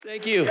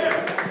Thank you.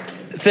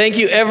 Thank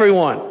you,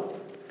 everyone.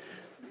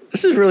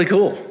 This is really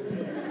cool.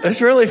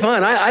 It's really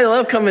fun. I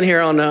love coming here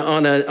on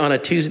a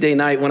Tuesday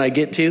night when I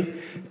get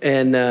to,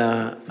 and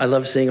I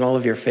love seeing all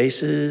of your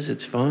faces.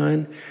 It's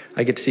fun.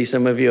 I get to see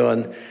some of you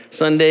on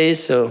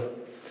Sundays, so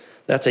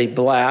that's a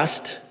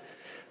blast.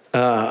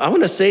 I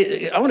want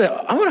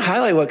to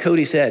highlight what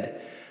Cody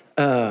said.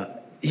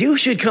 You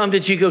should come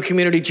to Chico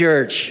Community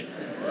Church.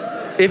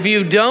 If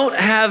you don't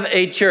have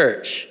a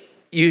church,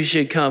 you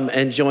should come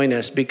and join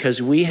us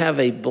because we have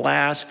a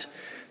blast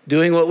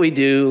doing what we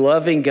do,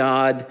 loving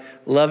God,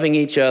 loving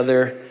each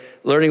other,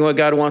 learning what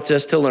God wants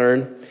us to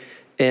learn.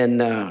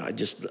 And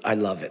I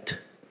love it.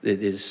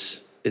 It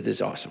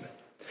is awesome.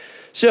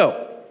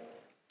 So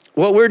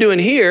what we're doing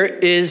here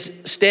is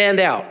stand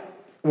out,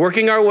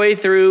 working our way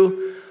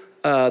through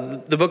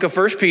the book of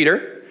 1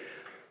 Peter.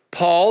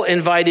 Paul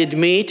invited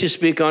me to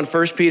speak on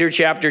 1 Peter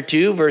chapter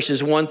 2,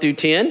 verses 1 through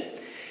 10.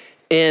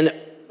 And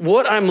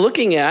what I'm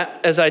looking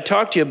at as I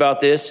talk to you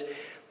about this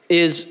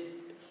is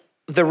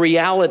the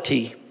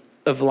reality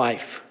of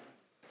life.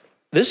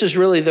 This is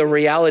really the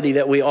reality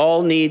that we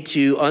all need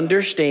to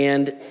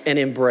understand and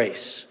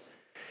embrace.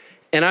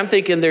 And I'm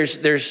thinking there's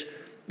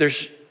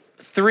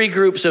three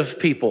groups of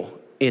people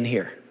in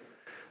here.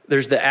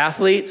 There's the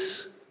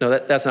athletes. No,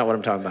 that's not what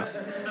I'm talking about.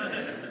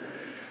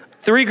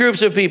 Three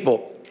groups of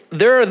people.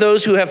 There are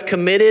those who have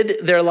committed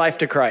their life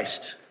to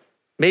Christ.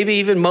 Maybe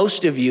even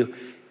most of you.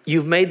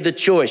 You've made the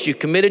choice. You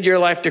committed your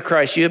life to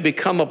Christ. You have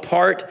become a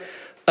part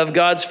of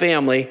God's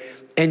family,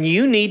 and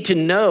you need to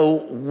know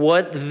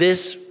what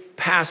this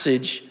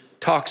passage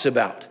talks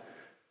about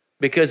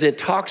because it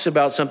talks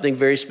about something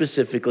very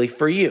specifically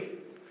for you.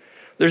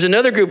 There's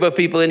another group of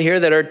people in here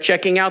that are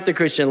checking out the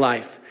Christian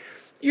life.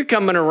 You're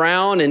coming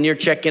around and you're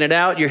checking it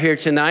out. You're here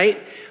tonight,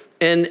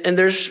 and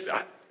there's,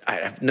 I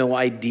have no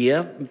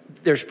idea,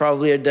 there's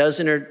probably a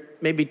dozen or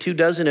maybe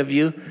 24 of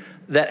you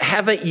that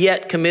haven't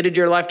yet committed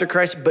your life to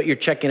Christ, but you're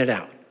checking it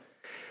out.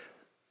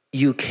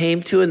 You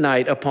came to a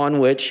night upon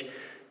which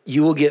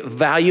you will get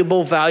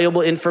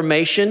valuable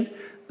information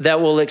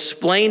that will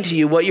explain to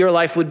you what your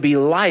life would be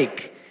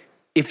like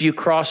if you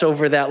cross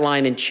over that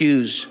line and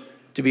choose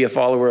to be a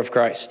follower of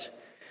Christ.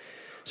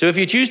 So if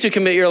you choose to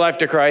commit your life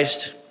to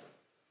Christ,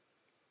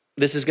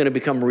 this is going to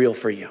become real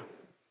for you.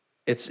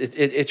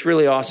 It's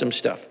really awesome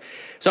stuff.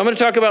 So I'm going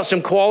to talk about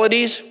some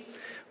qualities.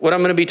 What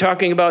I'm going to be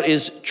talking about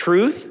is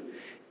truth.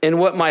 And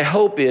what my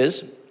hope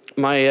is,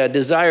 my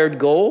desired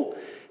goal,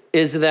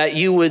 is that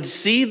you would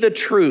see the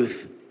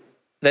truth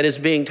that is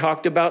being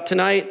talked about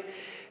tonight,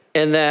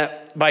 and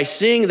that by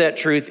seeing that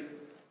truth,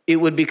 it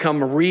would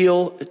become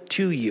real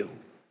to you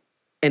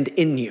and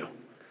in you.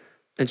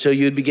 And so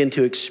you'd begin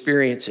to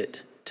experience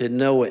it, to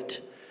know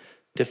it,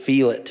 to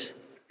feel it,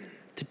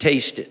 to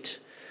taste it.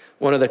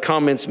 One of the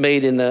comments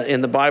made in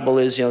the Bible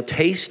is,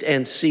 taste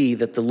and see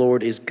that the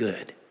Lord is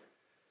good.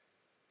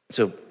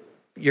 So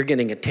you're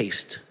getting a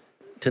taste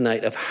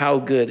tonight of how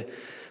good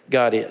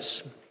God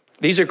is.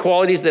 These are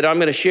qualities that I'm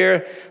going to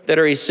share that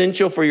are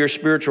essential for your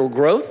spiritual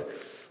growth.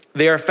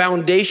 They are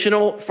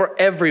foundational for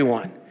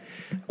everyone.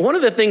 One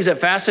of the things that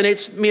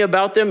fascinates me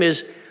about them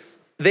is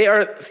they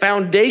are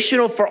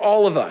foundational for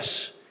all of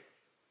us.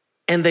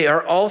 And they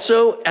are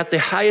also at the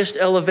highest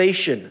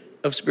elevation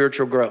of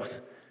spiritual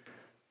growth.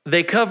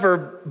 They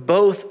cover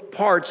both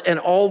parts and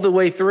all the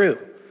way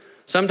through.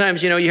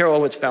 Sometimes, you hear,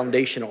 it's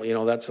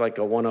foundational. That's like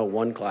a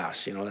 101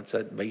 class. That's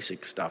that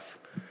basic stuff.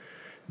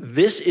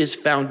 This is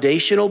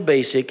foundational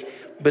basic,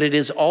 but it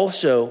is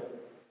also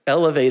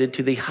elevated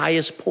to the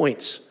highest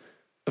points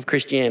of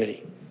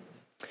Christianity.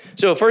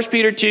 So 1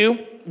 Peter 2,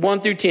 1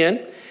 through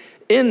 10.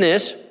 In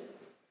this,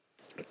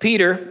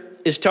 Peter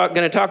is going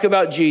to talk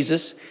about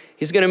Jesus.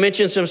 He's going to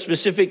mention some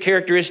specific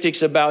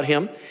characteristics about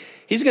him.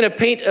 He's going to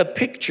paint a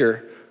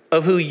picture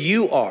of who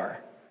you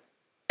are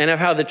and of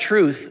how the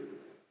truth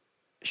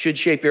should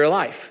shape your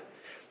life.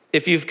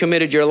 If you've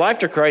committed your life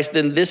to Christ,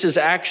 then this is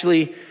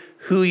actually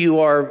who you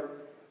are,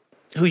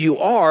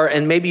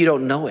 and maybe you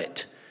don't know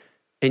it.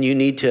 And you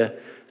need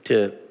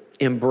to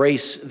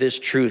embrace this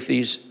truth,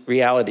 these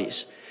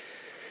realities.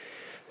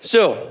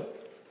 So,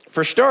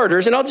 for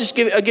starters, and I'll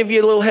give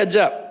you a little heads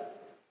up.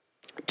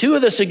 Two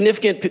of the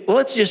significant,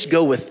 let's just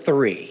go with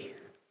three.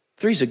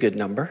 Three's a good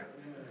number.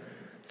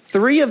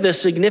 Three of the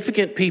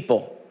significant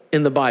people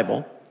in the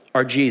Bible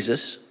are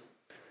Jesus.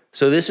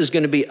 So this is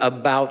going to be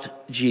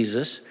about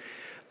Jesus.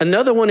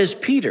 Another one is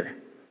Peter.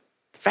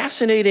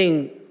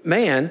 Fascinating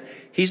man.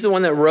 He's the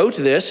one that wrote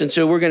this, and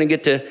so we're going to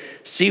get to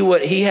see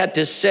what he had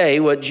to say,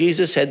 what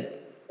Jesus had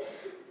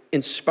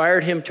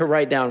inspired him to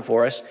write down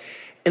for us.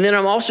 And then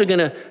I'm also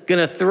going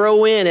to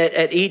throw in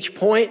at each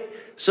point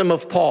some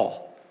of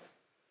Paul,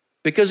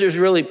 because there's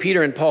really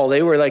Peter and Paul.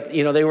 They were like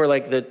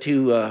the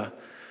two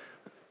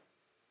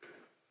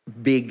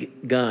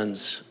big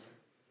guns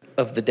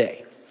of the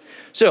day.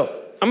 So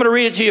I'm going to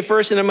read it to you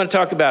first, and I'm going to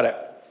talk about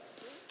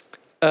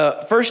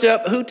it. First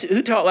up, who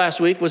taught last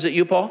week? Was it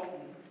you, Paul?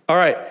 All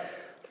right.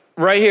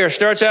 Right here,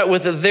 starts out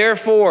with a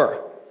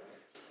therefore.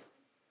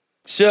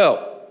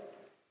 So,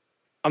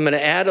 I'm going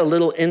to add a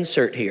little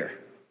insert here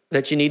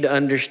that you need to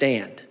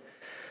understand.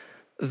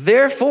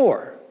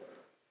 Therefore,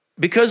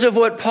 because of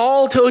what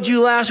Paul told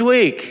you last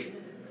week,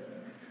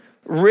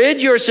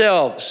 rid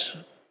yourselves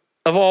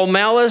of all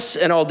malice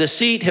and all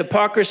deceit,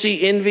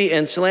 hypocrisy, envy,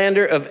 and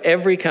slander of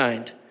every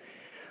kind.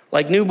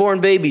 Like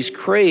newborn babies,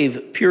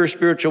 crave pure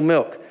spiritual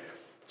milk,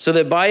 so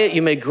that by it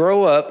you may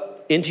grow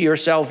up into your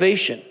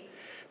salvation,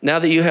 now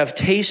that you have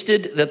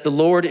tasted that the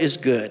Lord is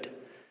good.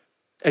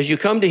 As you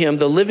come to him,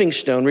 the living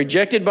stone,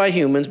 rejected by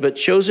humans, but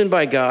chosen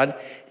by God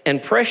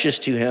and precious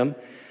to him,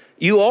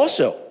 you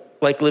also,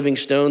 like living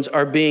stones,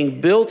 are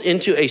being built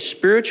into a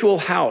spiritual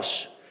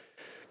house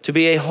to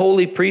be a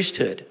holy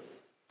priesthood,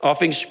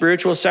 offering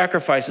spiritual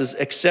sacrifices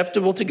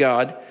acceptable to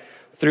God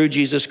through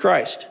Jesus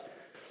Christ.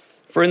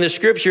 For in the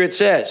scripture it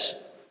says,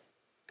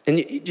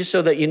 and just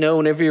so that you know,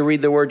 whenever you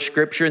read the word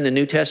scripture in the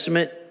New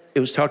Testament,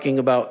 it was talking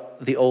about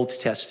the Old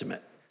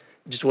Testament.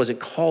 It just wasn't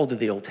called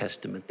the Old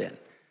Testament then.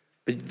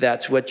 But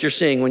that's what you're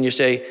seeing when you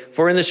say,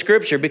 for in the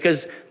scripture,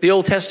 because the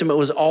Old Testament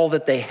was all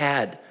that they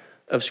had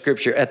of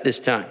scripture at this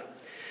time.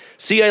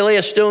 See, I lay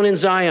a stone in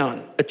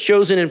Zion, a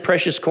chosen and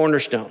precious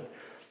cornerstone,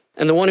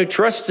 and the one who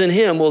trusts in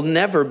him will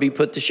never be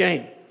put to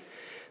shame.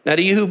 Now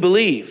to you who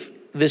believe,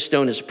 this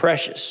stone is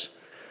precious.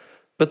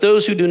 But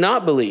those who do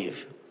not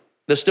believe,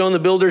 the stone the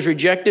builders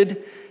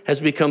rejected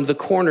has become the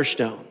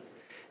cornerstone,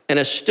 and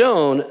a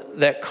stone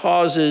that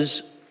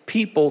causes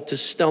people to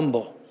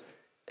stumble,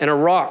 and a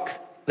rock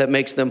that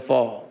makes them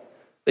fall.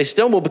 They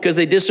stumble because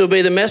they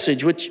disobey the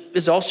message, which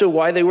is also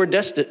why they were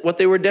what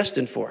they were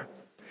destined for.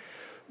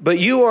 But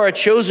you are a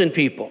chosen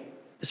people.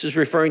 This is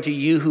referring to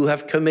you who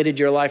have committed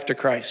your life to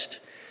Christ.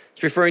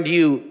 It's referring to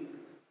you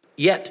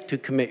yet to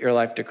commit your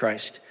life to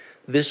Christ.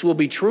 This will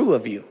be true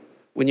of you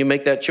when you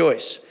make that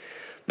choice.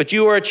 But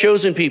you are a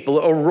chosen people,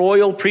 a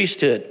royal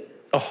priesthood,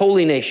 a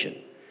holy nation,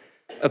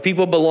 a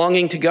people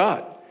belonging to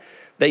God,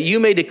 that you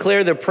may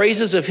declare the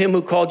praises of him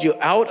who called you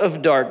out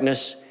of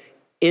darkness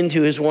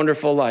into his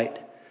wonderful light.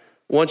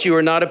 Once you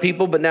were not a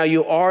people, but now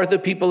you are the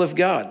people of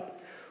God.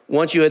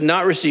 Once you had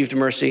not received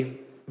mercy,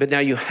 but now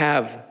you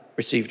have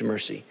received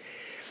mercy.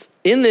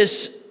 In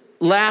this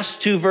last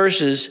two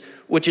verses,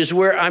 which is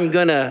where I'm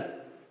going to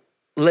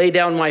lay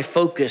down my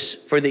focus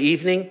for the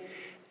evening,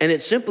 and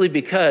it's simply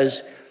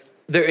because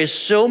there is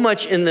so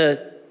much in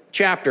the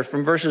chapter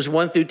from verses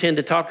 1 through 10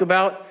 to talk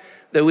about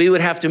that we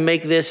would have to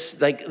make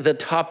this like the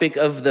topic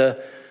of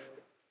the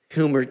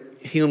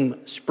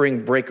Hume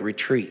Spring Break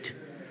Retreat.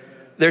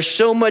 There's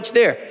so much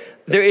there.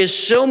 There is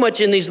so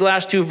much in these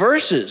last two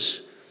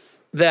verses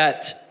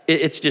that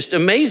it's just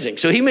amazing.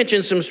 So he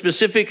mentions some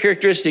specific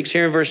characteristics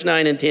here in verse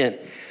 9 and 10.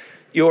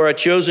 You are a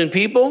chosen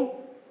people.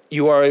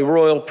 You are a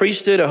royal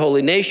priesthood, a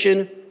holy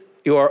nation.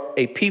 You are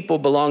a people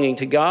belonging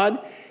to God,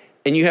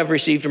 and you have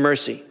received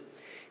mercy.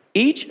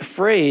 Each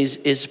phrase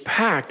is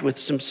packed with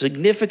some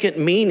significant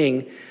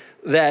meaning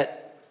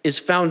that is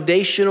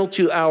foundational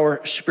to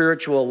our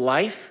spiritual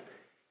life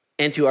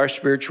and to our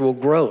spiritual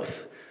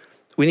growth.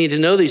 We need to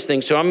know these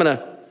things. So I'm going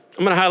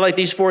to highlight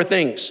these four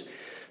things.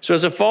 So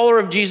as a follower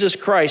of Jesus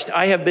Christ,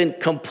 I have been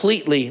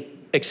completely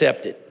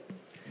accepted.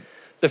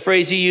 The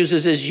phrase he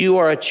uses is, you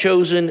are a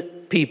chosen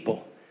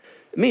people.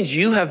 It means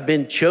you have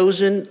been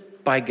chosen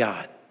by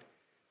God.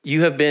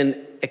 You have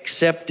been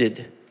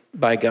accepted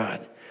by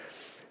God.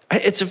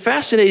 It's a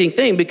fascinating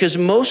thing because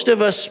most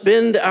of us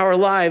spend our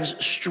lives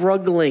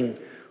struggling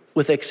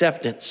with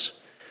acceptance,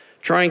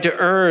 trying to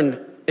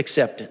earn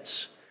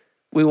acceptance.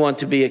 We want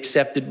to be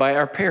accepted by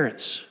our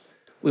parents.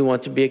 We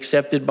want to be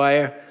accepted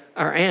by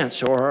our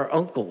aunts or our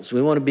uncles.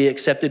 We want to be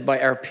accepted by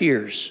our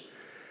peers.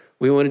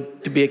 We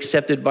want to be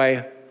accepted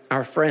by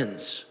our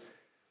friends.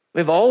 We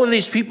have all of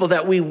these people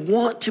that we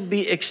want to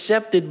be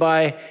accepted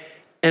by,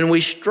 and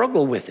we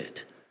struggle with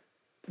it.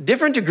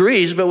 Different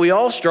degrees, but we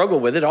all struggle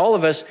with it. All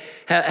of us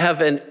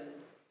have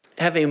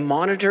a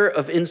monitor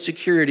of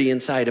insecurity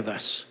inside of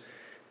us.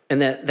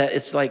 And that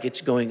it's like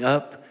it's going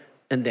up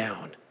and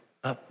down,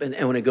 up. And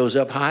when it goes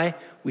up high,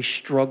 we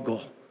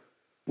struggle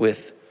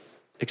with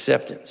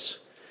acceptance.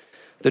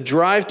 The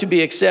drive to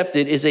be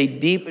accepted is a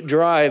deep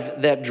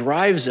drive that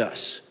drives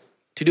us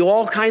to do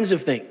all kinds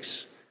of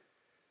things.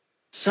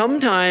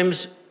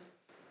 Sometimes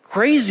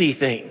crazy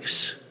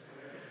things.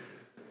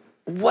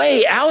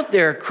 Way out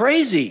there,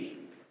 crazy.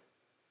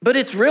 But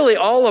it's really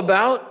all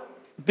about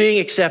being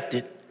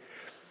accepted.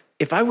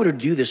 If I were to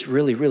do this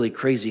really, really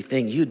crazy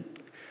thing,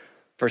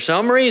 for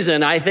some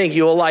reason, I think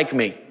you will like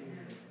me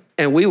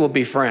and we will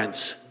be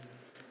friends.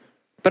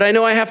 But I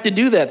know I have to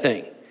do that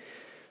thing.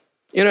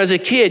 You know, as a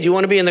kid, you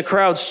want to be in the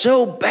crowd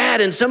so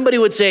bad and somebody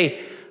would say,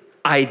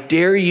 I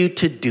dare you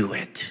to do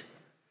it.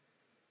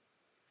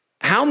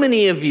 How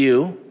many of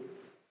you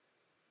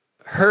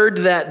heard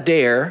that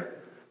dare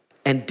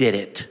and did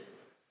it?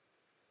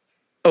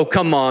 Oh,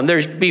 come on,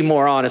 be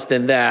more honest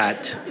than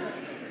that.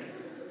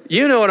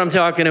 You know what I'm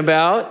talking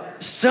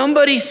about.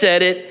 Somebody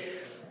said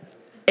it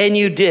and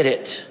you did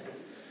it.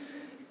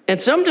 And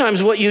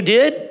sometimes what you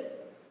did,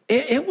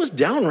 it was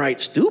downright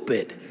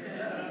stupid.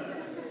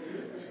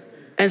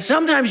 And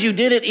sometimes you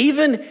did it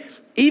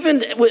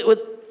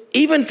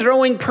even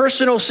throwing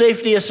personal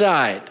safety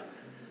aside.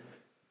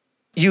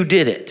 You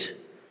did it.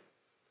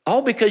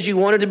 All because you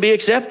wanted to be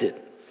accepted.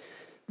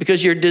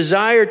 Because your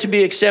desire to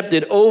be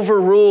accepted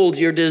overruled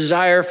your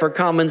desire for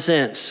common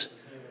sense.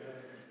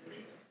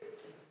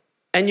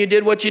 And you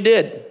did what you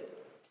did.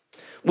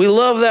 We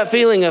love that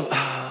feeling of,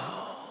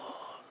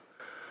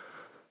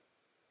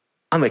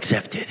 I'm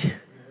accepted.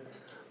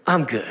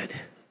 I'm good.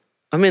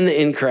 I'm in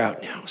the in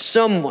crowd now.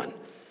 Someone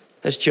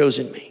has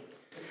chosen me.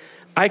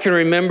 I can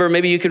remember,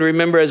 maybe you can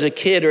remember as a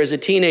kid or as a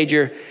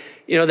teenager,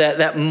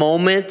 that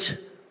moment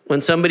when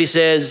somebody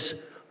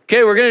says,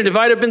 okay, we're going to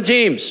divide up in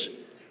teams.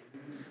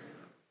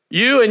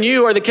 You and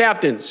you are the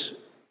captains.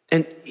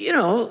 And,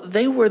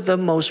 they were the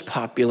most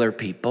popular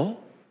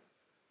people.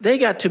 They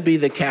got to be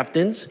the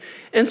captains.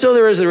 And so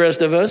there was the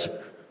rest of us.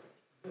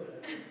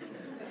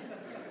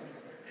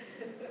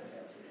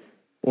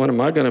 When am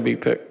I going to be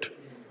picked?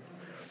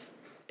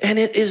 And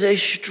it is a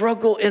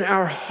struggle in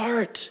our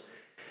heart.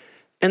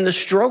 And the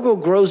struggle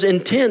grows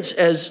intense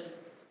as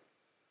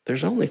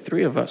there's only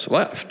 3 of us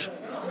left.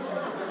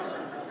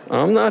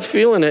 I'm not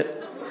feeling it.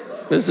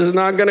 This is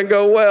not going to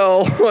go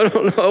well. I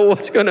don't know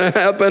what's going to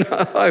happen.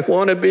 I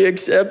want to be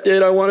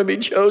accepted. I want to be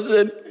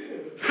chosen.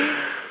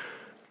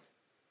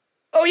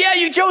 Oh, yeah,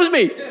 you chose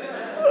me.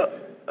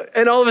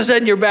 And all of a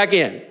sudden, you're back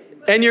in.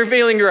 And you're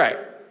feeling great.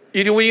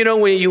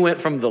 When you went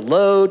from the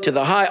low to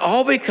the high,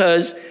 all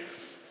because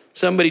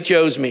somebody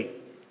chose me.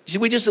 See,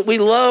 we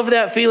love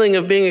that feeling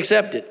of being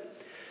accepted.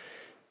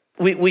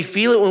 We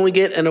feel it when we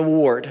get an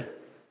award.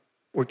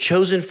 We're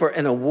chosen for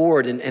an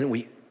award, and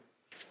we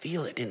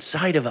feel it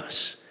inside of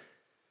us.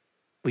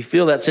 We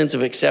feel that sense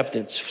of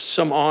acceptance,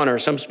 some honor,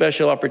 some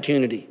special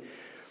opportunity.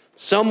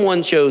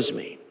 Someone chose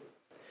me.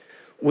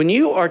 When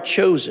you are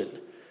chosen,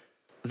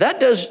 that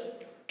does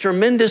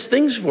tremendous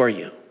things for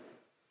you.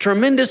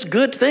 Tremendous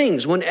good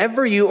things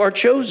whenever you are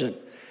chosen.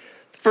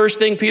 First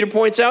thing Peter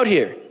points out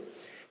here,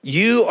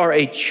 you are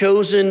a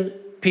chosen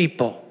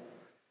people.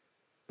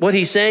 What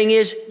he's saying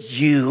is,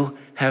 you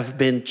have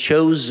been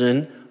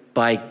chosen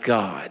by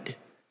God.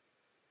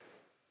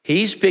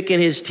 He's picking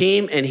his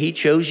team and he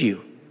chose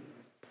you.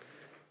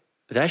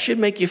 That should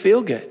make you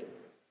feel good.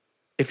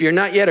 If you're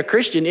not yet a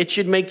Christian, it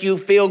should make you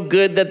feel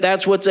good that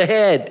that's what's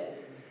ahead.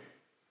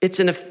 It's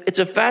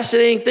a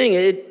fascinating thing.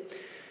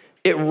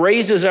 It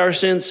raises our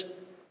sense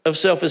of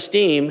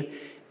self-esteem.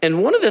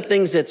 And one of the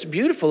things that's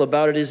beautiful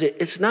about it is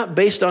it's not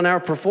based on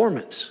our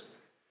performance.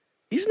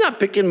 He's not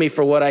picking me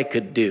for what I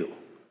could do.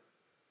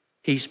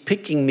 He's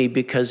picking me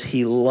because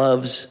he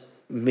loves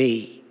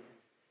me.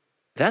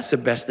 That's the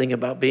best thing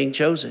about being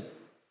chosen.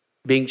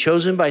 Being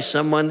chosen by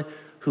someone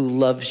who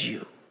loves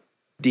you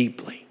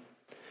deeply.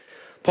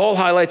 Paul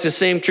highlights the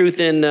same truth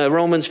in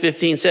Romans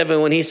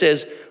 15:7 when he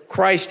says,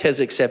 Christ has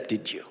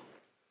accepted you.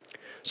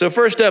 So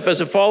first up,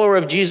 as a follower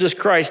of Jesus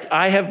Christ,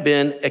 I have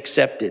been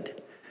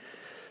accepted.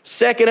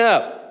 Second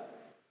up,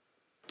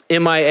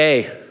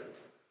 MIA.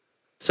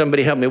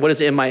 Somebody help me. What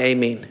does MIA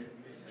mean?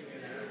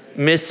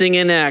 Missing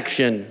in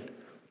action.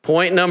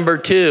 Point number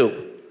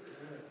 2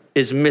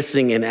 is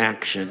missing in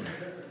action.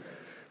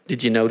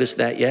 Did you notice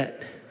that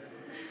yet?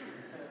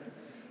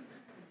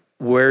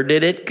 Where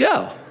did it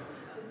go?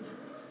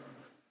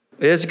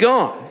 It's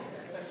gone.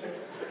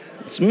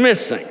 It's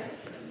missing.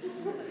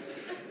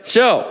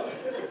 So,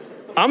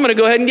 I'm going to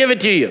go ahead and give it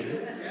to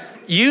you.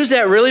 Use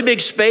that really big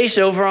space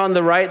over on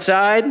the right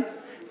side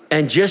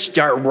and just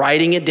start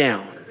writing it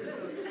down.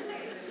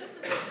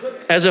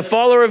 As a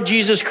follower of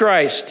Jesus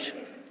Christ,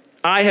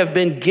 I have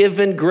been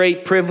given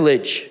great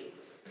privilege.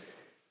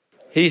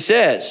 He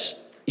says,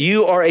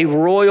 you are a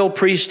royal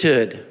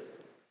priesthood,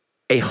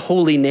 a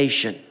holy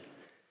nation.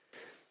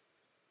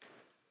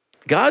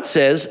 God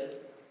says,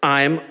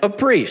 I'm a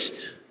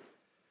priest.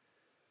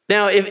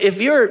 Now,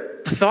 if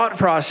your thought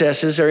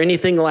processes are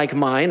anything like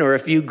mine, or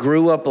if you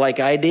grew up like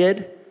I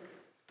did,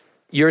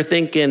 you're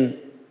thinking,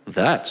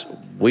 that's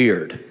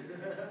weird.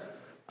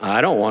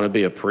 I don't want to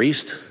be a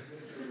priest.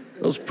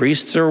 Those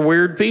priests are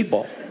weird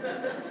people.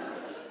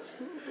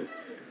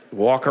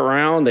 Walk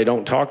around, they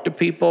don't talk to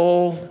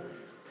people.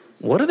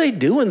 What do they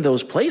do in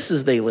those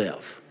places they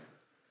live?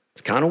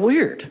 It's kind of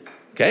weird.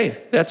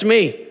 Okay, that's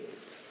me.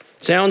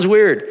 Sounds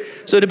weird.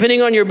 So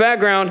depending on your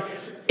background,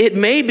 it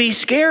may be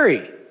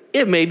scary.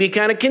 It may be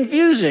kind of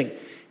confusing.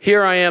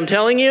 Here I am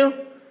telling you,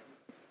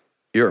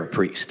 you're a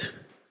priest.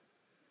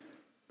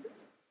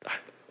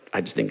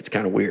 I just think it's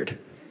kind of weird.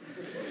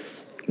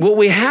 What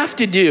we have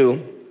to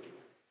do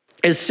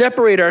is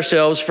separate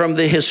ourselves from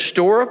the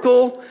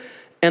historical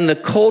and the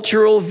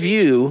cultural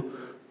view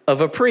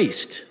of a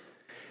priest.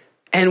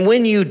 And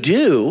when you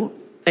do,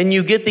 and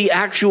you get the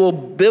actual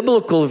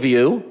biblical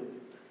view,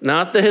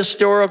 not the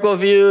historical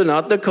view,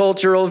 not the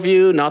cultural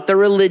view, not the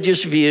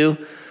religious view,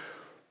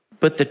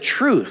 but the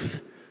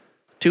truth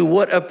to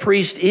what a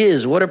priest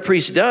is, what a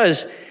priest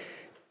does,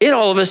 it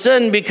all of a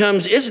sudden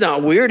becomes, it's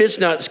not weird, it's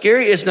not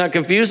scary, it's not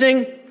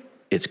confusing,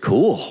 it's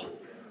cool.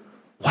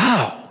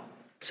 Wow,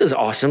 this is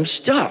awesome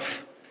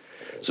stuff.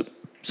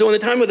 So in the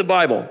time of the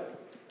Bible,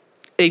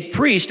 a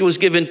priest was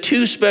given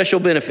 2 special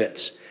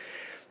benefits.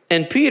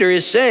 And Peter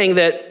is saying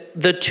that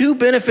the 2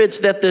 benefits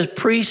that the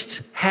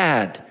priests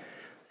had,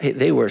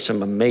 they were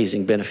some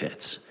amazing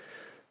benefits.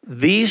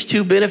 These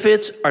two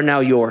benefits are now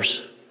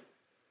yours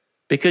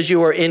because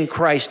you are in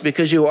Christ,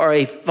 because you are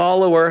a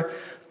follower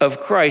of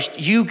Christ.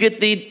 You get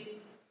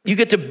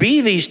to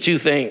be these two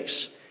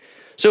things.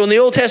 So in the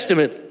Old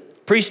Testament,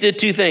 priests did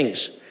two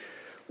things.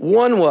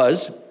 One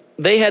was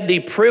they had the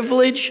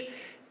privilege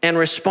and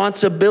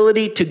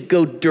responsibility to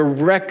go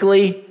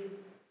directly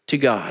to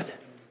God.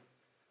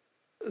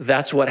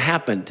 That's what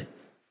happened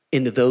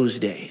in those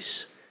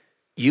days.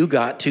 You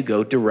got to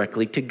go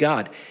directly to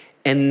God.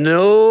 And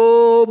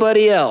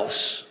nobody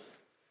else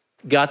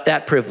got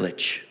that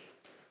privilege.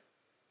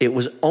 It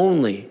was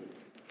only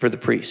for the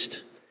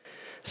priest.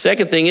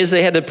 Second thing is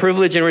they had the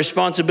privilege and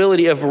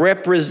responsibility of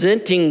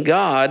representing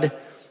God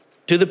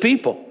to the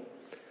people.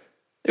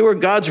 They were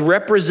God's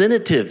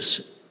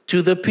representatives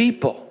to the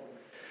people.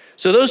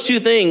 So those two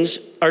things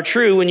are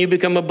true when you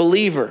become a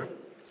believer.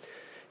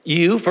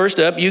 You, first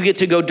up, you get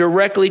to go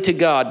directly to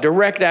God,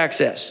 direct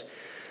access.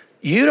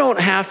 You don't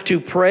have to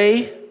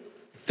pray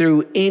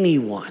through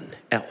anyone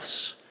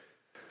else.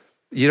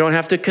 You don't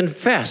have to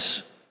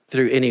confess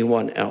through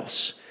anyone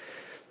else.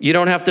 You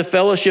don't have to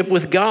fellowship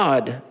with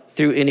God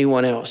through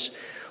anyone else.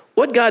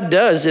 What God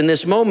does in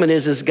this moment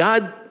is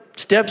God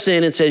steps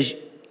in and says,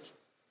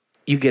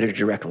 you get a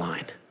direct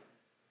line.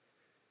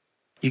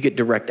 You get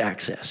direct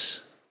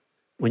access.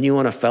 When you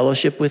want to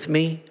fellowship with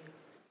me,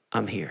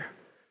 I'm here.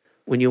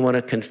 When you want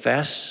to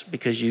confess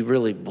because you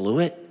really blew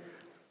it,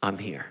 I'm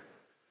here.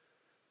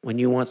 When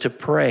you want to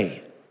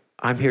pray,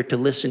 I'm here to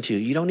listen to you.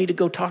 You don't need to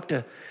go talk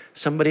to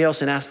somebody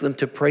else and ask them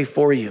to pray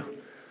for you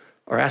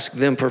or ask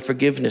them for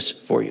forgiveness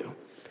for you.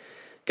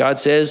 God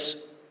says,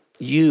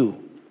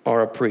 you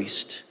are a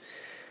priest.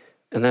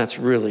 And that's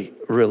really,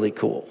 really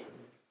cool.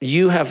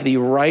 You have the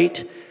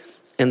right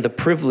and the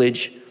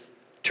privilege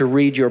to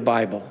read your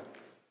Bible,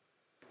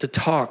 to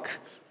talk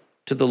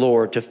to the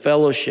Lord, to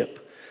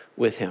fellowship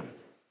with him.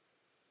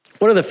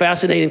 One of the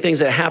fascinating things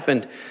that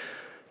happened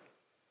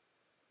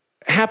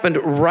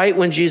right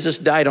when Jesus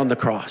died on the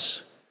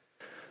cross.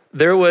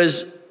 There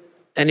was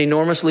an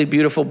enormously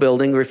beautiful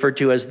building referred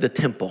to as the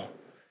temple.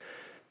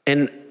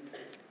 And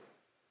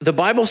the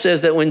Bible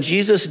says that when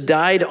Jesus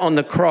died on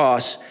the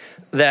cross,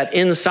 that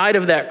inside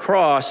of that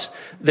cross,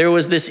 there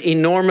was this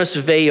enormous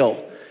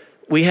veil.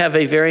 We have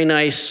a very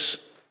nice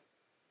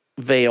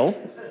veil.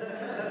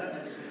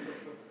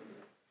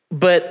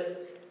 But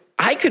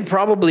I could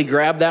probably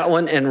grab that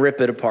one and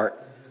rip it apart.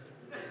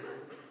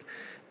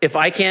 If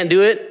I can't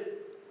do it,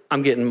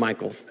 I'm getting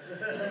Michael.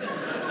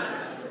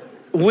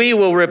 We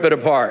will rip it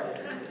apart.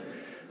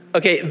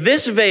 Okay,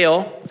 this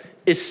veil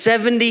is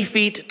 70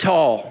 feet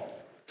tall,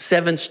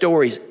 7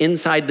 stories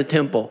inside the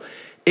temple.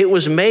 It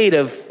was made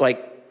of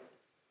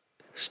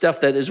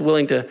stuff that is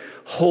willing to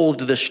hold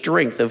the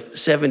strength of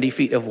 70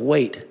 feet of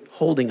weight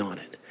holding on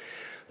it.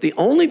 The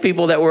only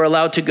people that were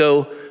allowed to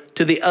go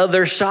to the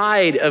other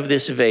side of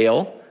this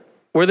veil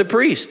were the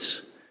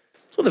priests.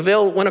 So the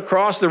veil went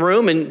across the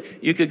room and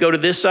you could go to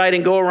this side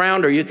and go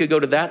around, or you could go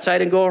to that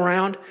side and go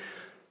around.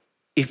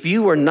 If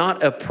you were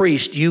not a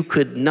priest, you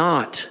could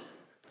not,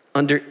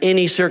 under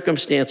any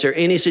circumstance or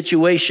any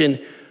situation,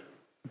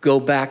 go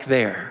back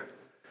there.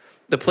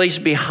 The place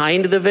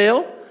behind the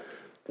veil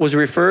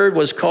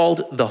was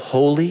called the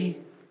Holy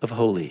of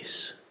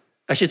Holies.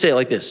 I should say it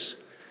like this: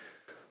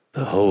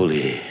 the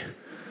Holy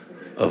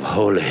of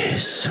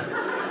Holies.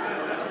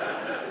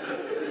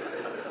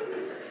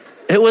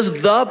 It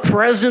was the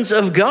presence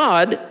of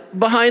God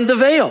behind the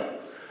veil.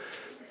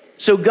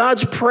 So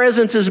God's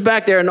presence is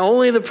back there, and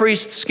only the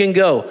priests can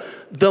go.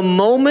 The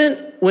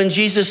moment when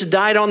Jesus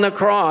died on the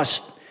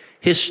cross,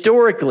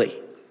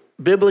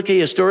 biblically,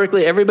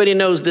 historically, everybody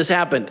knows this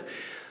happened.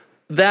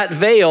 That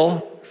veil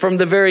from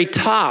the very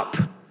top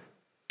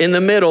in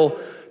the middle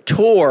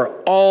tore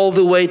all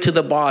the way to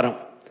the bottom.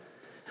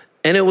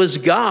 And it was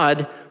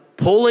God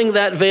pulling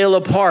that veil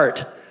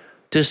apart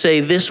to say,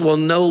 this will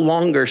no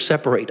longer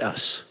separate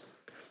us.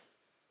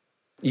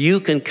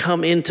 You can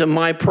come into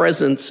my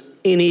presence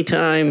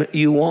anytime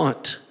you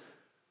want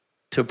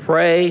to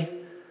pray,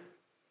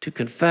 to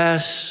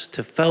confess,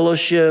 to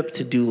fellowship,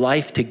 to do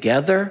life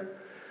together.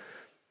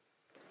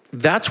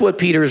 That's what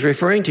Peter is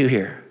referring to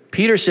here.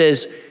 Peter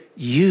says,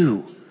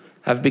 you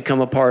have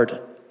become a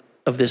part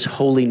of this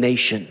holy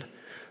nation,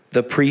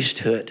 the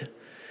priesthood.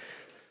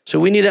 So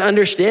we need to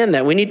understand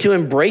that. We need to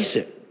embrace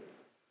it.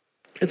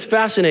 It's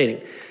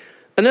fascinating.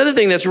 Another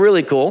thing that's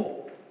really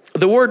cool,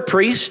 the word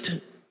priest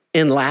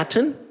in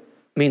Latin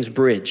means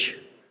bridge.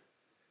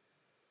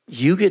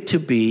 You get to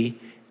be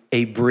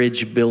a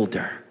bridge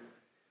builder.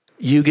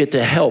 You get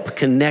to help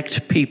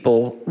connect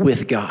people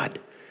with God.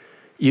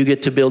 You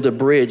get to build a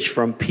bridge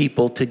from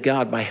people to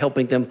God by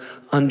helping them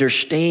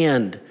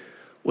understand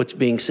what's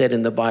being said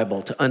in the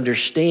Bible, to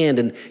understand,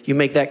 and you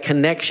make that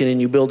connection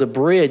and you build a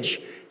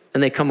bridge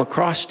and they come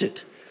across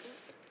it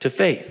to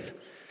faith.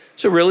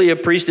 So really a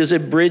priest is a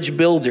bridge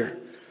builder.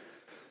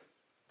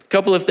 A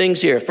couple of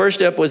things here.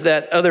 First up was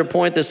that other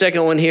point. The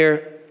second one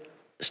here,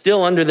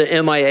 still under the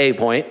MIA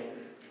point,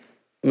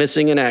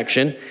 missing in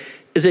action,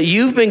 is that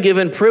you've been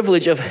given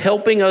privilege of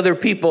helping other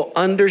people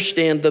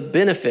understand the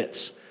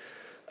benefits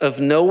of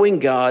knowing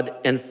God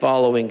and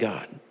following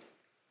God.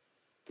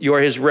 You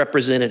are his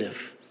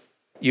representative.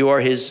 You are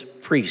his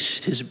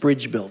priest, his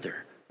bridge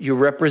builder. You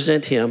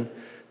represent him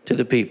to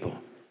the people.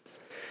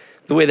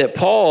 The way that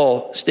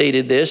Paul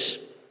stated this,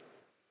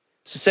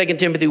 it's 2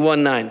 Timothy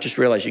 1:9. Just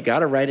realize you got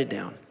to write it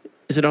down.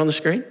 Is it on the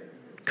screen?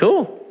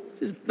 Cool.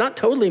 It's not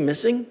totally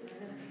missing.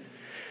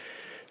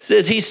 It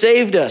says, he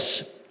saved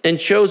us and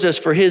chose us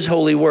for his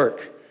holy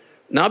work,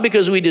 not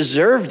because we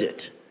deserved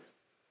it,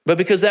 but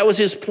because that was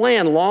his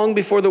plan long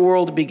before the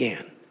world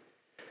began.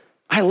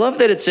 I love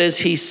that it says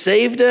he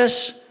saved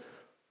us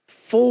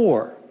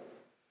for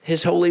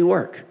his holy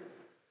work.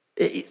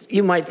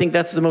 You might think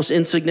that's the most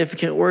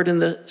insignificant word in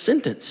the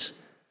sentence.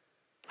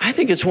 I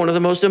think it's one of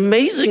the most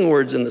amazing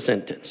words in the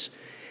sentence.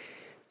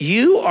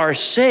 You are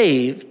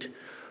saved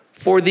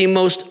for the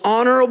most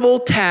honorable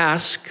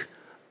task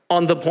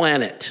on the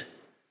planet.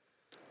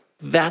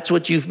 That's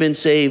what you've been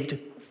saved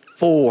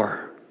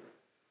for,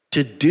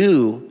 to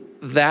do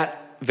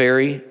that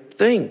very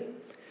thing.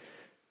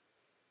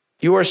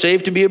 You are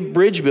saved to be a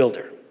bridge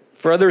builder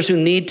for others who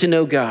need to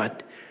know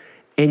God.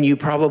 And you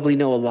probably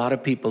know a lot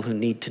of people who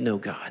need to know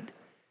God.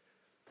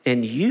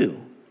 And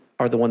you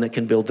are the one that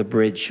can build the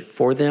bridge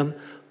for them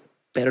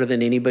better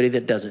than anybody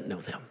that doesn't know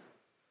them.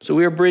 So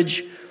we are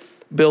bridge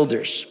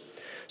builders.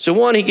 So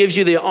one, he gives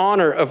you the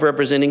honor of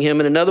representing him,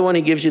 and another one,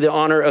 he gives you the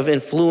honor of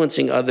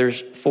influencing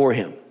others for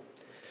him.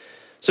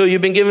 So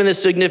you've been given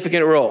this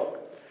significant role.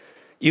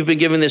 You've been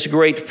given this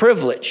great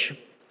privilege.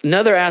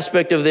 Another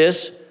aspect of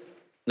this,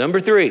 number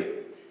 3,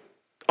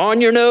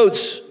 on your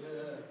notes,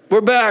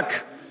 we're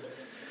back.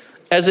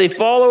 As a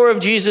follower of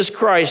Jesus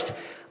Christ,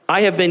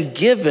 I have been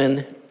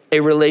given a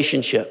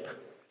relationship.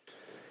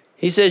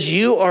 He says,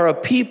 you are a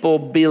people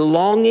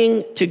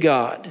belonging to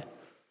God.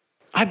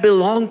 I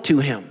belong to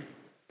him.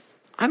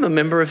 I'm a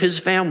member of his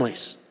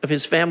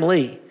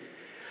family.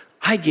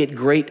 I get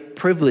great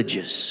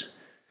privileges.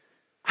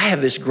 I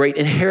have this great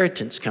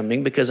inheritance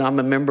coming because I'm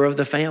a member of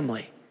the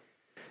family.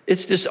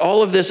 It's just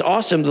all of this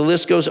awesome. The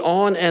list goes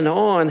on.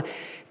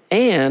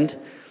 And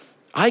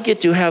I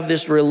get to have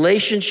this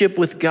relationship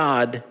with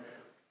God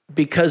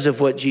because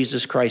of what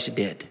Jesus Christ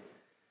did.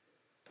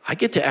 I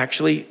get to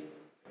actually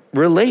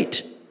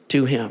relate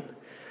to him.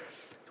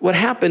 What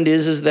happened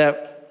is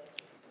that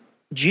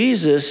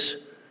Jesus,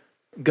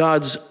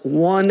 God's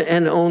one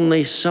and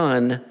only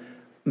Son,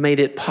 made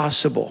it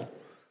possible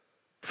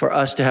for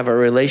us to have a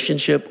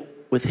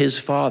relationship with his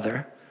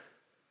Father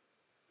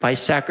by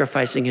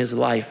sacrificing his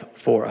life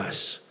for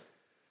us.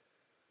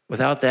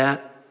 Without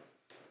that,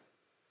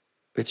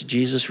 it's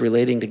Jesus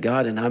relating to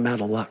God, and I'm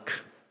out of luck.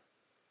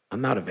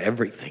 I'm out of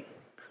everything.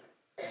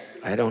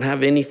 I don't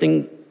have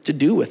anything to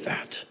do with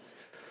that.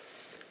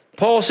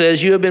 Paul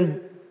says you have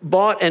been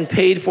bought and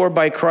paid for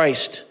by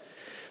Christ,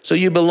 so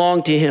you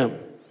belong to him.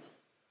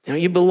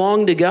 You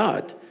belong to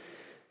God.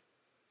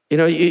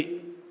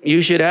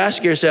 You should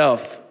ask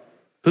yourself,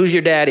 who's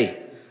your daddy?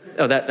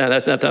 Oh,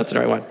 that's the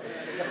right one.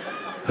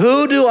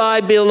 Who do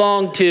I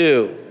belong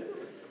to?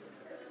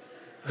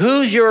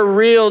 Who's your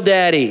real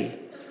daddy?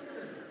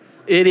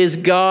 It is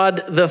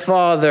God the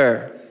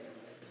Father.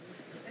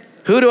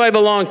 Who do I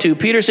belong to?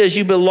 Peter says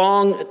you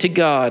belong to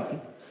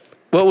God.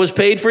 What was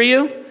paid for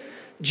you?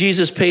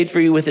 Jesus paid for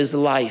you with his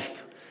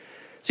life.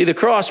 See, the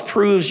cross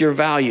proves your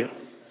value.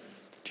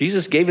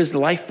 Jesus gave his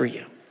life for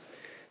you.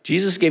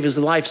 Jesus gave his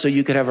life so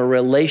you could have a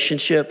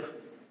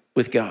relationship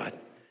with God.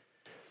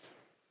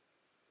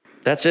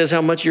 That says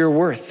how much you're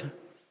worth.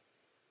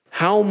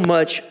 How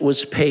much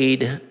was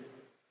paid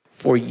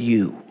for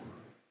you?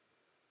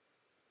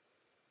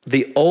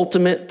 The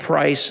ultimate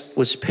price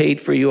was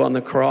paid for you on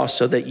the cross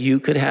so that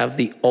you could have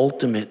the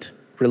ultimate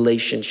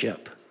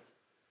relationship.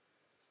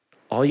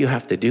 All you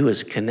have to do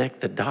is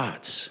connect the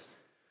dots.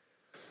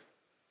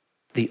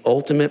 The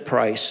ultimate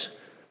price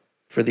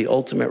for the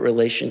ultimate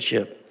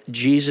relationship.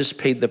 Jesus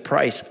paid the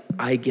price.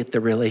 I get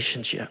the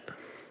relationship.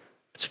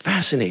 It's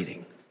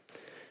fascinating.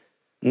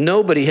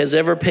 Nobody has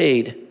ever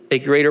paid a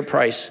greater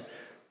price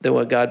than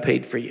what God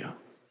paid for you,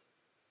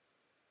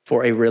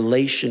 for a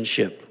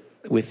relationship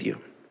with you.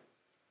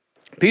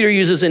 Peter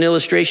uses an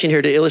illustration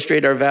here to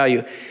illustrate our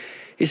value.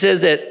 He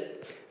says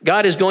that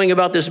God is going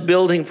about this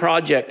building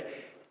project,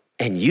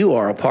 and you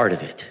are a part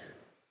of it.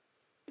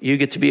 You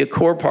get to be a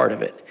core part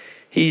of it.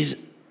 He's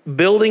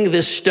building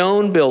this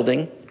stone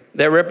building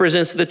that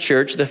represents the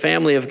church, the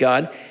family of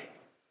God,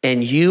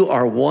 and you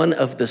are one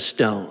of the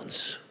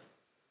stones.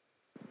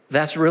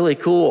 That's really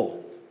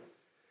cool.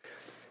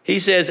 He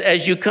says,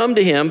 as you come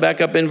to him, back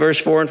up in verse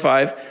 4 and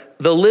 5,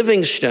 the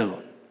living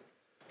stone.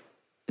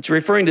 It's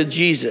referring to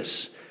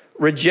Jesus,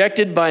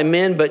 rejected by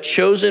men, but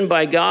chosen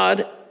by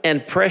God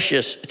and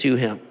precious to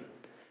him.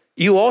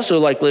 You also,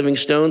 like living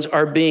stones,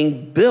 are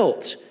being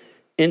built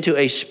into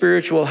a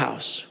spiritual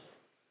house.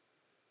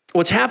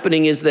 What's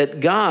happening is that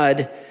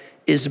God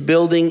is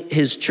building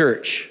his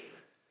church.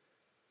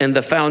 And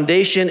the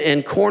foundation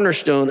and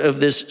cornerstone of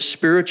this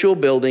spiritual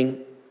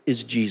building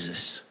is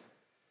Jesus.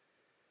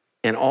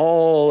 And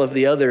all of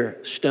the other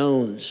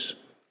stones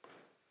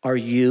are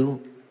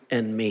you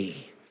and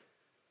me,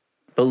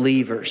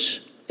 believers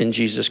in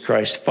Jesus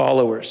Christ,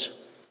 followers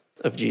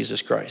of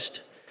Jesus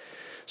Christ.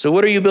 So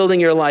what are you building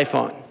your life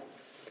on?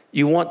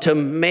 You want to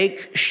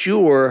make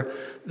sure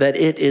that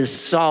it is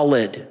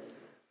solid,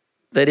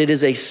 that it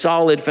is a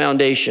solid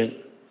foundation.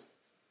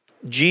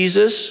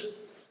 Jesus,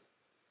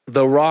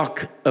 the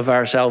rock of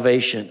our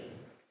salvation.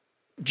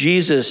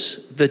 Jesus,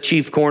 the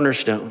chief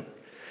cornerstone.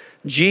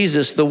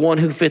 Jesus, the one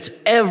who fits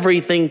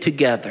everything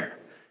together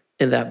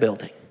in that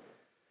building.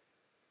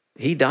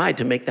 He died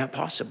to make that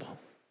possible.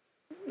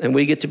 And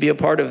we get to be a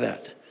part of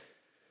that.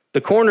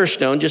 The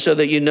cornerstone, just so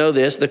that you know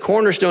this, the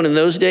cornerstone in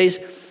those days,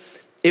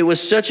 it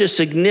was such a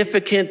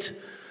significant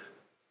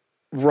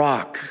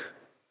rock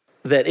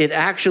that it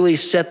actually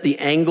set the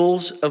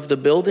angles of the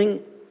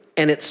building,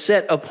 and it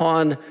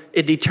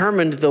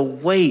determined the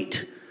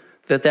weight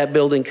that that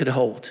building could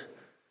hold.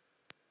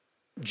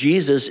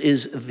 Jesus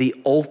is the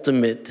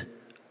ultimate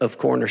of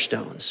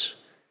cornerstones.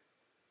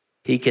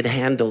 He could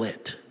handle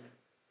it.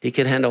 He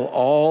could handle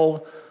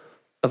all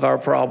of our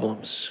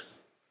problems,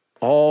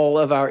 all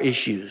of our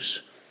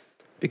issues,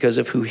 because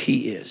of who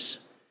he is.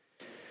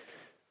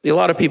 A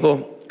lot of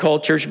people call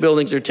church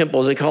buildings or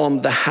temples, they call them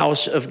the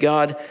house of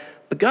God,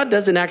 but God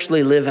doesn't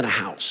actually live in a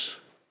house.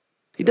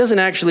 He doesn't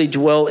actually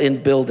dwell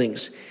in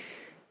buildings.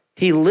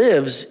 He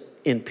lives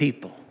in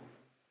people.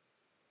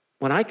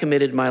 When I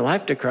committed my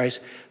life to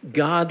Christ,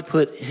 God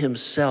put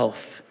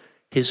himself,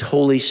 his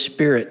Holy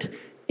Spirit,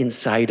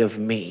 inside of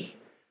me.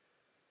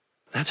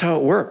 That's how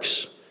it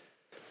works.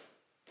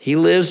 He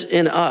lives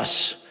in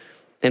us,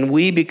 and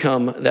we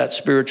become that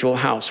spiritual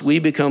house. We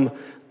become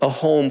a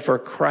home for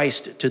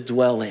Christ to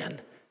dwell in,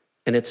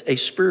 and it's a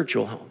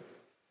spiritual home.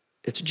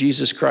 It's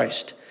Jesus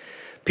Christ.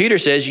 Peter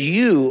says,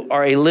 you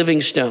are a living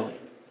stone.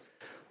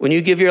 When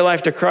you give your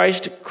life to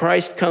Christ,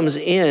 Christ comes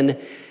in,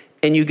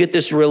 and you get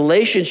this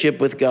relationship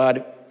with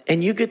God,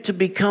 and you get to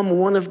become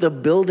one of the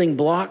building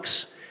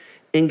blocks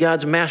in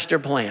God's master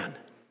plan.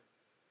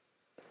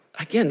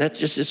 Again,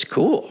 it's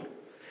cool.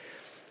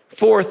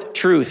 Fourth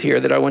truth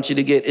here that I want you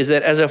to get is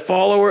that as a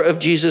follower of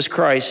Jesus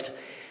Christ,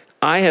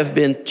 I have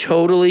been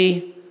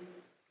totally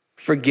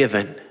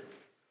forgiven.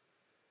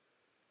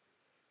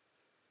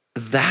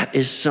 That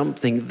is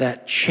something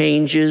that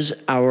changes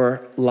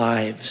our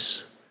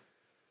lives.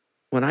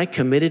 When I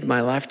committed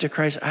my life to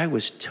Christ, I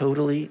was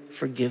totally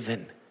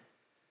forgiven.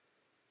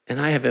 And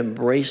I have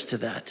embraced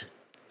that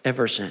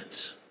ever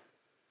since.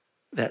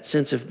 That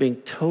sense of being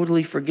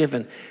totally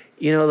forgiven.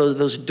 You know,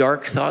 those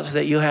dark thoughts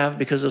that you have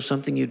because of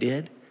something you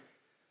did?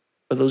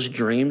 Or those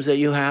dreams that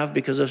you have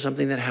because of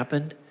something that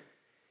happened?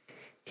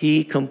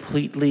 He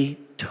completely,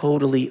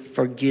 totally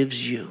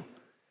forgives you.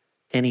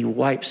 And he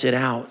wipes it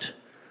out.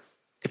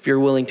 If you're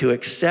willing to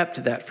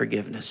accept that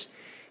forgiveness,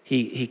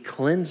 he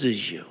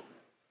cleanses you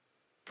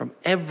from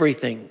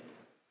everything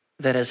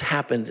that has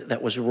happened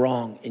that was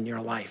wrong in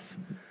your life.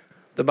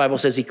 The Bible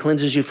says he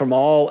cleanses you from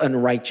all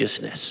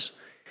unrighteousness,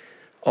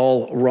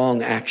 all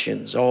wrong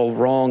actions, all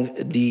wrong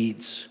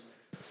deeds.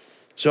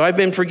 So I've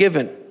been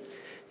forgiven.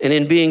 And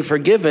in being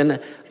forgiven,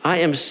 I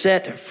am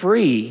set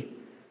free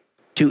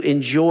to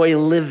enjoy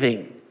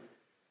living.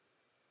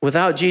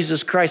 Without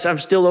Jesus Christ, I'm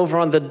still over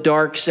on the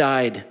dark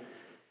side,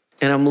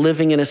 and I'm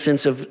living in a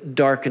sense of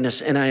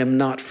darkness, and I am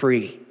not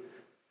free.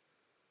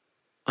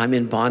 I'm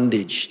in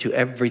bondage to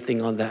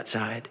everything on that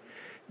side.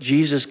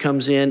 Jesus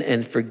comes in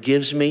and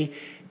forgives me,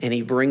 and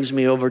he brings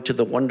me over to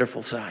the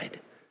wonderful side,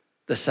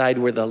 the side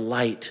where the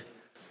light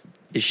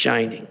is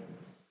shining.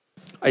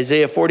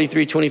 Isaiah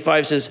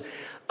 43:25 says,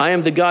 I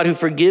am the God who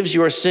forgives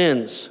your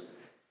sins,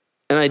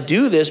 and I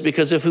do this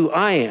because of who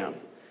I am.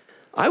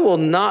 I will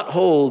not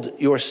hold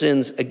your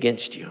sins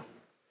against you.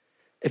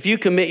 If you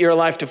commit your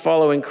life to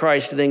following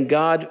Christ, then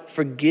God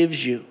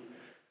forgives you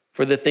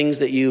for the things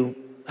that you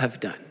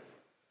have done.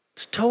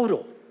 It's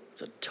total.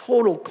 It's a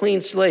total clean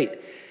slate.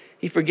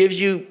 He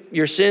forgives you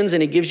your sins,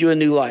 and he gives you a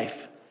new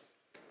life.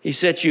 He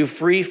sets you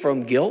free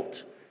from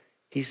guilt.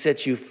 He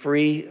sets you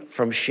free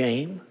from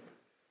shame.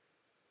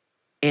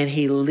 And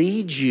he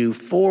leads you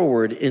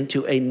forward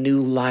into a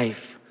new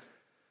life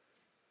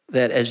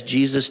that, as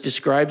Jesus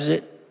describes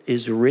it,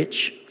 is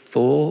rich,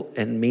 full,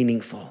 and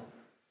meaningful.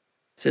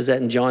 It says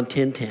that in John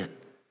 10:10.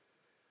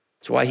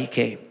 That's why he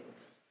came.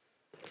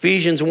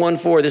 Ephesians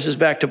 1:4, this is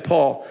back to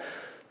Paul.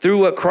 Through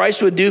what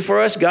Christ would do for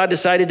us, God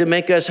decided to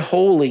make us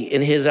holy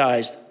in his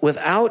eyes,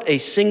 without a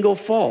single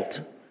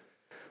fault.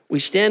 We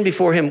stand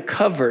before him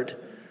covered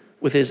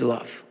with his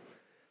love.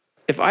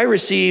 If I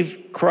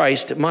receive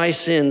Christ, my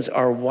sins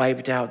are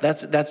wiped out.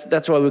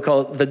 That's why we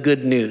call it the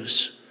good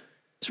news.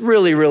 It's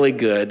really, really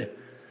good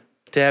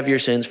to have your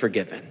sins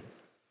forgiven.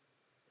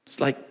 It's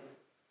like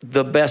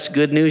the best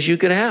good news you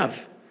could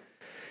have.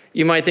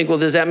 You might think, well,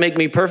 does that make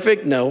me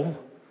perfect? No.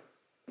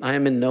 I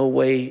am in no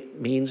way,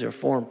 means, or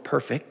form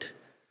perfect.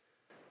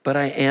 But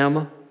I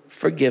am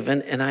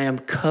forgiven, and I am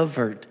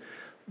covered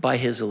by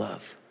his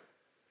love.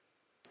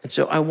 And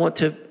so I want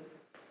to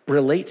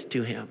relate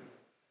to him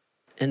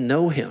and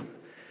know him.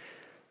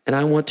 And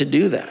I want to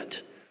do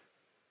that.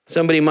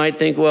 Somebody might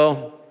think,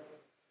 well,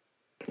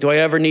 do I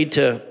ever need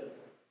to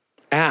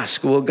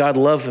ask, will God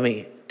love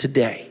me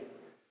today?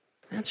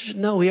 The answer is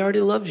no, he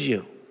already loves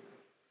you.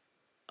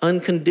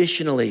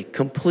 Unconditionally,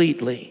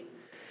 completely.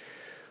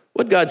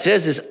 What God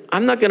says is,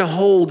 I'm not going to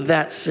hold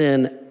that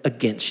sin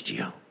against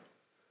you.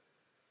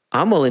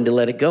 I'm willing to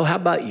let it go. How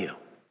about you?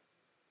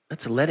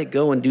 Let's let it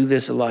go and do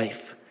this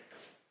life.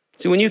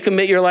 See, when you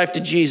commit your life to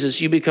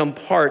Jesus, you become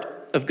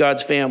part of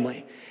God's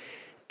family.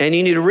 And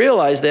you need to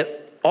realize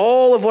that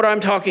all of what I'm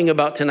talking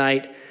about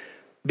tonight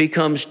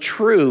becomes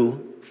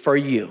true for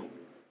you.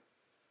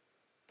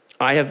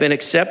 I have been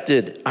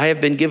accepted. I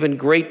have been given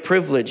great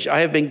privilege.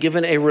 I have been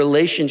given a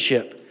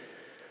relationship.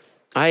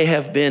 I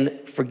have been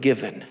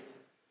forgiven.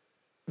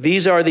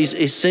 These are these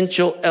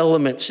essential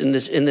elements in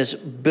this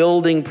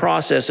building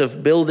process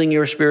of building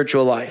your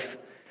spiritual life.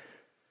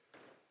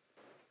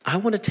 I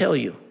want to tell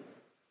you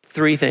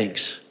 3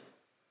 things.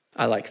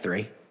 I like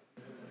 3.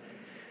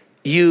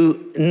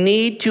 You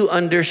need to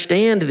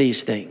understand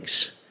these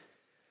things.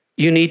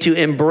 You need to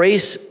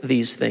embrace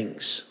these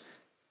things.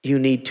 You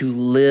need to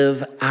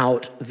live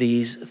out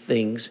these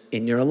things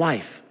in your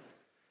life.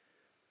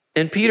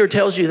 And Peter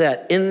tells you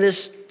that in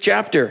this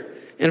chapter,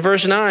 in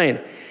verse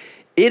 9.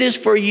 It is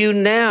for you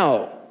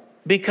now,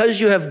 because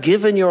you have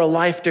given your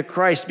life to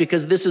Christ,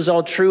 because this is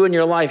all true in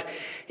your life.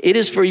 It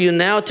is for you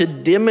now to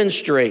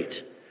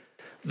demonstrate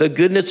the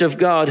goodness of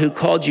God who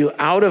called you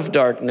out of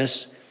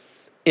darkness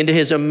into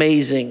his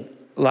amazing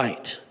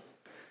light.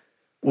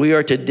 We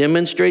are to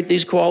demonstrate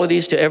these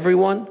qualities to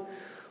everyone.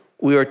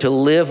 We are to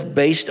live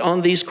based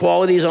on these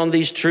qualities, on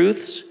these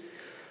truths.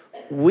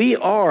 We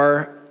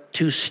are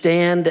to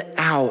stand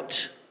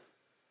out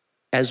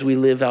as we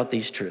live out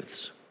these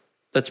truths.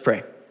 Let's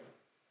pray.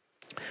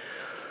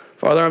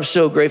 Father, I'm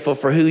so grateful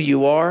for who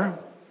you are.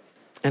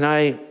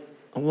 And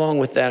along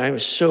with that, I'm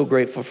so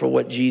grateful for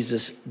what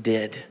Jesus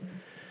did.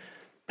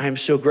 I'm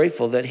so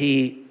grateful that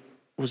he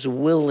was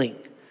willing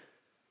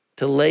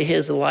to lay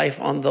his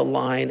life on the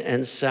line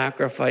and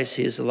sacrifice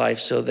his life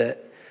so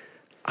that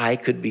I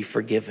could be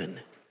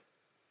forgiven,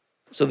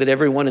 so that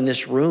everyone in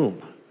this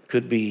room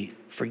could be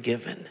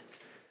forgiven.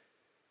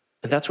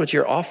 And that's what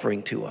you're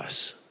offering to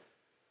us.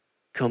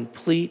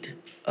 Complete,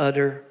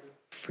 utter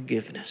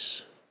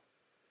forgiveness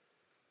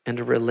and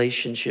a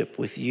relationship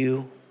with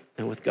you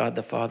and with God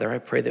the Father. I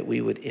pray that we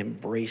would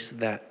embrace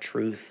that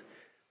truth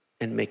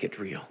and make it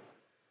real.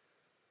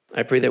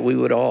 I pray that we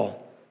would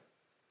all,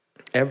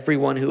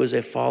 everyone who is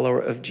a follower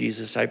of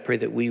Jesus, I pray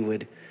that we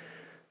would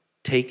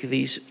take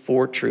these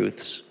 4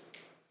 truths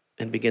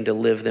and begin to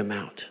live them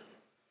out.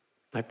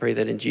 I pray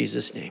that in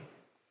Jesus' name.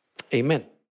 Amen.